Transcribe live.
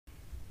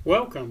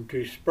Welcome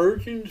to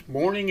Spurgeon's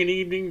Morning and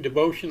Evening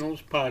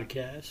Devotionals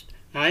podcast.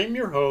 I am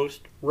your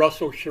host,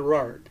 Russell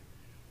Sherrard.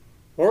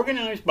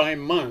 Organized by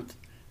month,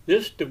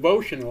 this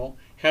devotional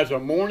has a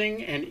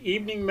morning and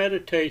evening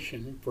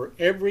meditation for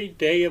every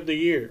day of the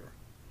year.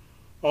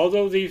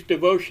 Although these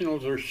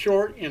devotionals are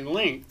short in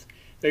length,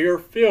 they are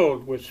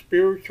filled with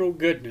spiritual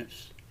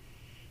goodness.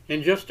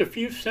 In just a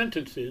few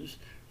sentences,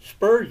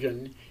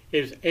 Spurgeon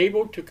is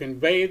able to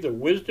convey the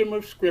wisdom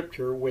of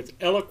Scripture with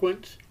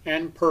eloquence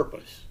and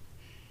purpose.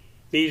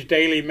 These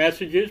daily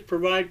messages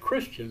provide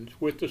Christians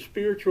with the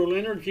spiritual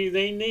energy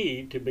they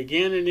need to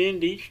begin and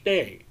end each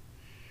day.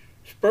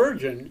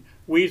 Spurgeon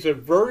weaves a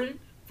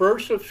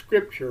verse of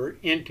Scripture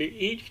into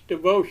each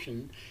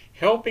devotion,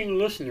 helping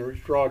listeners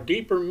draw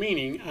deeper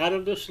meaning out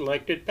of the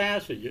selected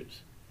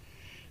passages.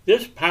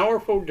 This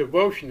powerful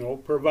devotional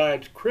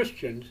provides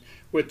Christians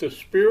with the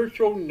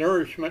spiritual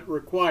nourishment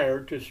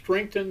required to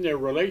strengthen their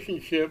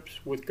relationships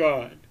with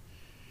God.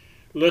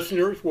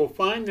 Listeners will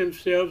find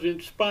themselves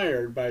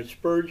inspired by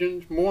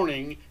Spurgeon's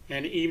morning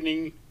and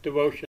evening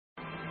devotion.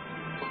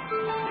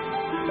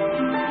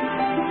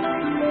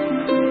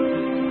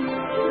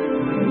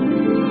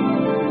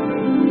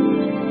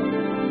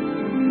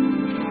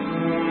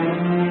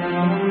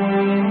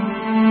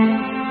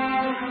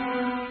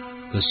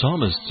 The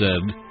psalmist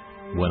said,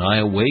 "When I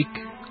awake,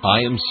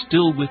 I am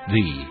still with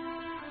thee."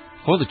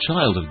 For the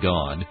child of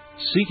God,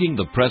 seeking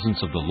the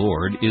presence of the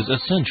Lord is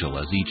essential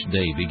as each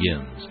day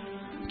begins.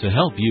 To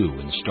help you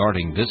in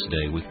starting this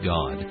day with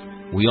God,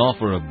 we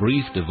offer a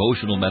brief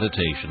devotional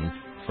meditation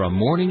from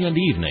morning and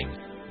evening,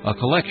 a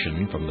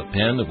collection from the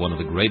pen of one of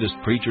the greatest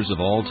preachers of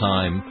all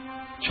time,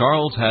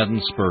 Charles Haddon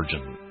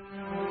Spurgeon.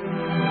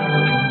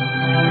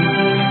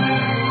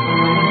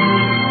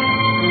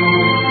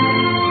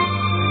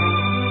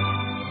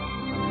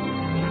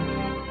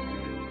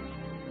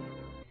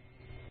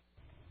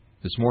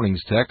 This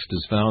morning's text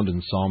is found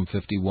in Psalm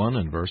 51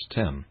 and verse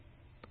 10.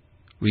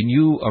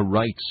 Renew a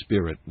right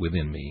spirit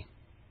within me.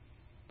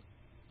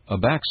 A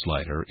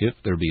backslider, if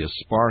there be a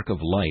spark of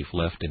life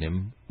left in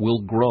him, will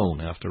groan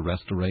after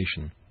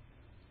restoration.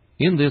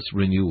 In this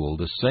renewal,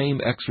 the same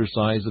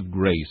exercise of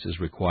grace is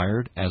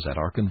required as at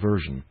our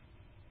conversion.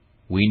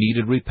 We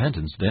needed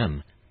repentance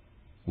then.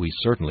 We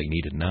certainly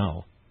need it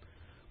now.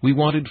 We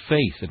wanted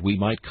faith that we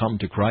might come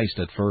to Christ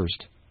at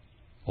first.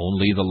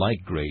 Only the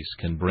like grace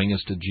can bring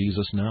us to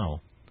Jesus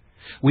now.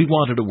 We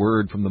wanted a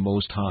word from the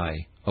Most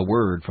High, a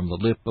word from the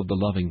lip of the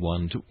Loving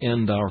One to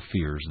end our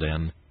fears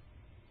then.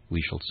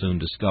 We shall soon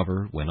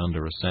discover, when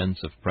under a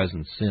sense of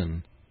present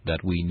sin,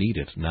 that we need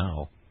it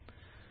now.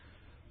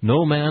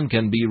 No man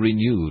can be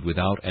renewed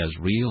without as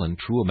real and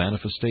true a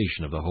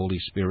manifestation of the Holy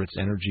Spirit's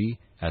energy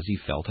as he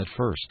felt at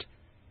first,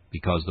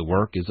 because the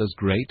work is as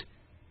great,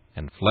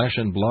 and flesh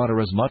and blood are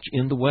as much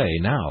in the way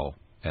now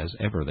as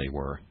ever they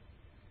were.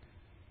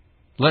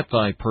 Let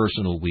thy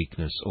personal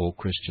weakness, O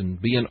Christian,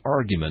 be an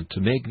argument to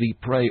make thee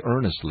pray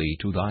earnestly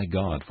to thy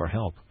God for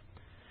help.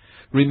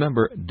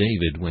 Remember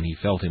David, when he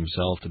felt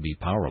himself to be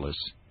powerless,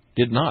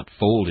 did not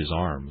fold his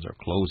arms or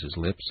close his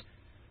lips,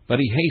 but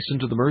he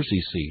hastened to the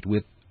mercy seat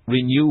with,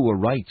 "Renew a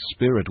right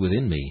spirit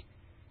within me."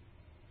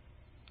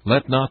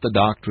 Let not the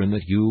doctrine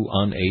that you,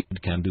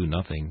 unaided, can do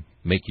nothing,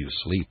 make you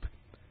sleep,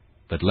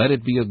 but let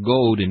it be a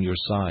goad in your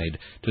side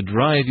to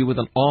drive you with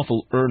an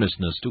awful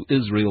earnestness to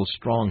Israel's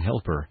strong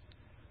helper.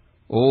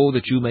 Oh,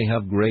 that you may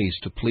have grace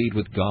to plead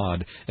with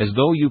God as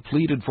though you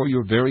pleaded for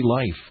your very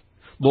life.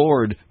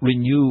 Lord,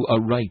 renew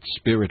a right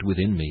spirit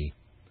within me.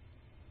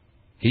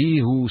 He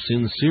who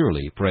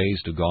sincerely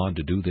prays to God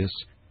to do this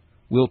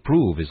will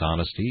prove his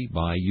honesty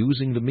by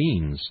using the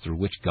means through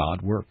which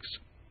God works.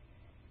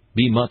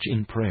 Be much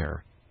in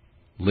prayer.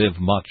 Live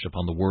much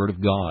upon the Word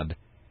of God.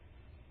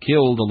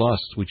 Kill the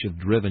lusts which have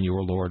driven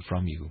your Lord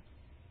from you.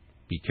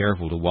 Be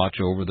careful to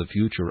watch over the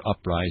future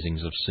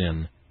uprisings of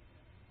sin.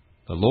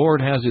 The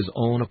Lord has His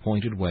own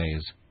appointed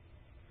ways.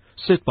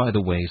 Sit by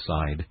the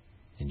wayside,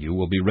 and you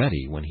will be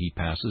ready when He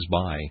passes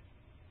by.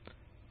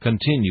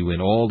 Continue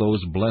in all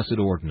those blessed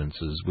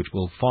ordinances which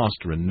will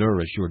foster and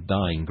nourish your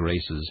dying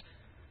graces,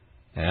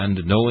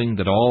 and, knowing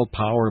that all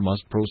power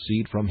must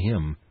proceed from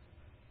Him,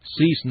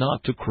 cease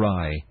not to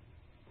cry,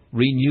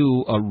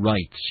 "Renew a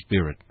right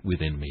spirit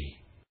within me."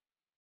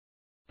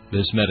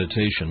 This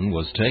meditation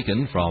was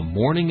taken from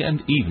Morning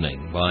and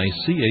Evening by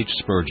C.H.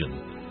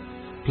 Spurgeon.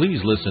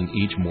 Please listen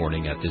each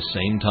morning at this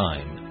same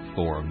time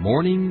for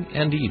Morning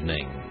and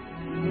Evening.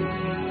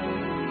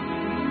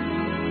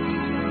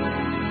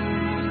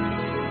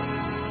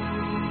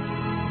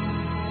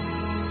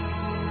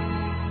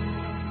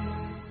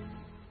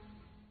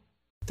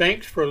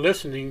 Thanks for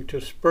listening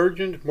to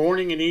Spurgeon's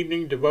Morning and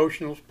Evening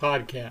Devotionals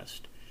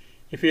podcast.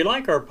 If you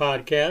like our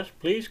podcast,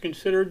 please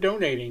consider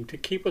donating to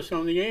keep us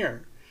on the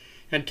air,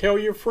 and tell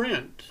your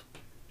friends.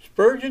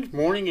 Spurgeon's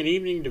Morning and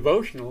Evening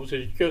Devotionals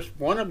is just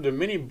one of the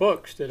many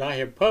books that I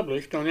have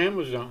published on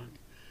Amazon.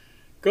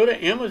 Go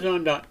to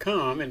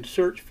Amazon.com and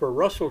search for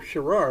Russell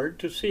Sherrard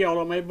to see all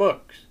of my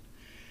books.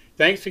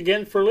 Thanks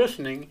again for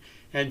listening,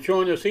 and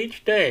join us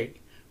each day,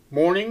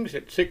 mornings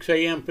at 6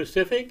 a.m.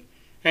 Pacific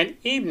and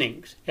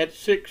evenings at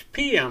 6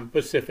 p.m.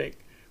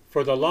 Pacific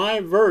for the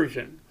live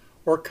version,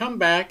 or come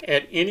back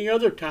at any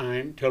other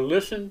time to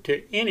listen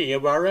to any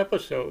of our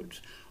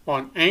episodes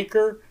on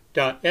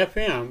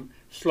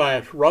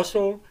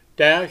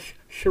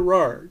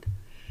anchor.fm/Russell-Sherrard.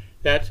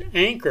 That's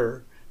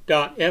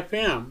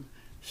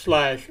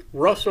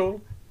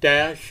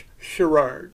anchor.fm/Russell-Sherrard.